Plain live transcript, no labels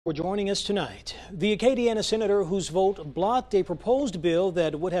For joining us tonight, the Acadiana senator whose vote blocked a proposed bill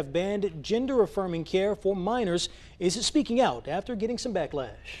that would have banned gender-affirming care for minors is speaking out after getting some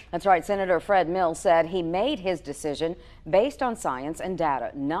backlash. That's right. Senator Fred Mills said he made his decision based on science and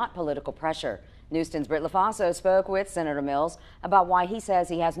data, not political pressure. Newston's Britt LaFasso spoke with Senator Mills about why he says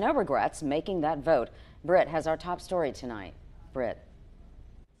he has no regrets making that vote. Britt has our top story tonight. Britt.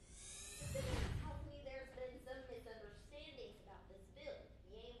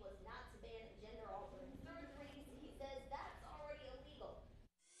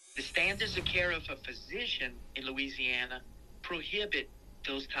 The standards of care of a physician in Louisiana prohibit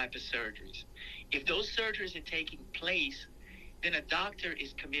those type of surgeries. If those surgeries are taking place, then a doctor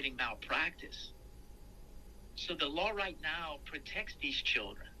is committing malpractice. So the law right now protects these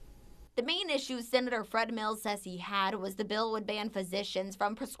children. The main issue Senator Fred Mills says he had was the bill would ban physicians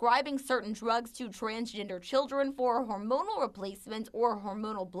from prescribing certain drugs to transgender children for hormonal replacement or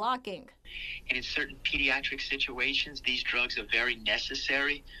hormonal blocking. And in certain pediatric situations, these drugs are very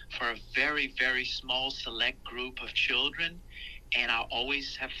necessary for a very, very small select group of children. And I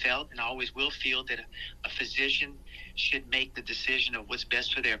always have felt, and I always will feel, that a physician should make the decision of what's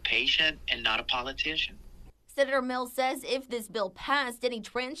best for their patient and not a politician. Senator Mills says if this bill passed, any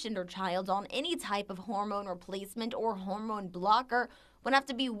transgender child on any type of hormone replacement or hormone blocker would have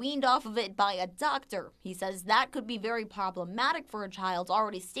to be weaned off of it by a doctor. He says that could be very problematic for a child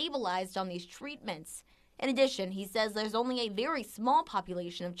already stabilized on these treatments. In addition, he says there's only a very small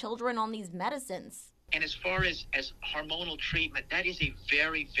population of children on these medicines. And as far as hormonal treatment, that is a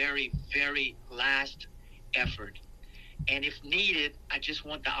very, very, very last effort. And if needed, I just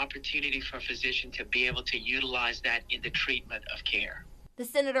want the opportunity for a physician to be able to utilize that in the treatment of care. The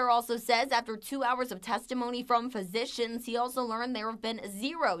senator also says after 2 hours of testimony from physicians, he also learned there have been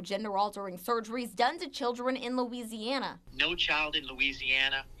 0 gender-altering surgeries done to children in Louisiana. No child in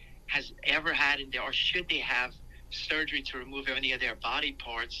Louisiana has ever had, or should they have, surgery to remove any of their body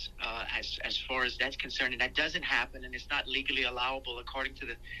parts as far as that's concerned. And that doesn't happen, and it's not legally allowable according to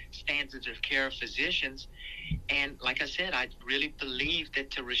the standards of care of physicians. And like I said, I really believe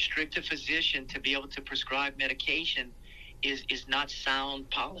that to restrict a physician to be able to prescribe medication is not sound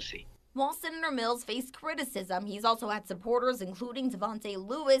policy. While Senator Mills faced criticism, he's also had supporters, including Devontae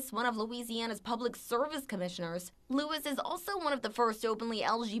Lewis, one of Louisiana's public service commissioners. Lewis is also one of the first openly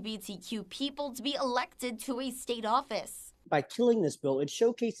LGBTQ people to be elected to a state office. By killing this bill, it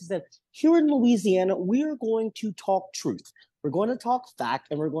showcases that here in Louisiana, we are going to talk truth. We're going to talk fact,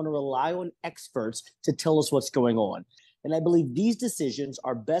 and we're going to rely on experts to tell us what's going on. And I believe these decisions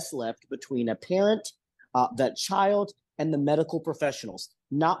are best left between a parent, that child, and the medical professionals,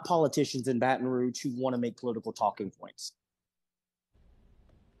 not politicians in Baton Rouge who want to make political talking points.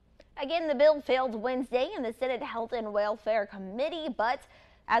 Again, the bill failed Wednesday in the Senate Health and Welfare Committee, but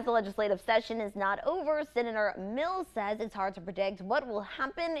as the legislative session is not over, Senator Mills says it's hard to predict what will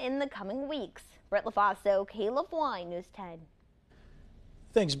happen in the coming weeks. Britt LaFasso, KLFY News 10.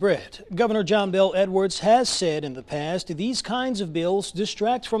 Thanks, Britt. Governor John Bel Edwards has said in the past these kinds of bills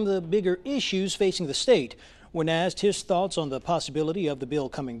distract from the bigger issues facing the state. When asked his thoughts on the possibility of the bill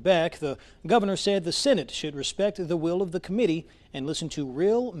coming back, the governor said the Senate should respect the will of the committee and listen to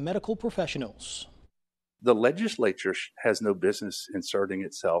real medical professionals. The legislature has no business inserting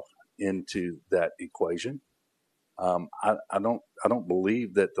itself into that equation. I don't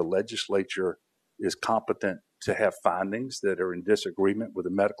believe that the legislature is competent to have findings that are in disagreement with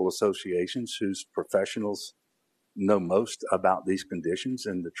the medical associations whose professionals know most about these conditions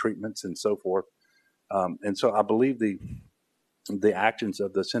and the treatments and so forth. And so I believe the actions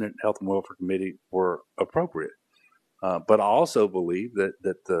of the Senate Health and Welfare Committee were appropriate. But I also believe that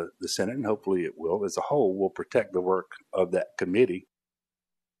the Senate, and hopefully it will, as a whole, will protect the work of that committee.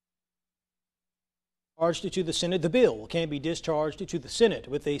 Discharged to the Senate, the bill can be discharged to the Senate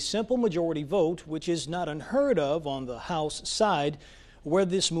with a simple majority vote, which is not unheard of on the House side, where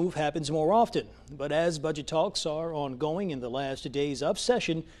this move happens more often. But as budget talks are ongoing in the last days of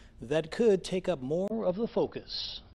session, that could take up more of the focus.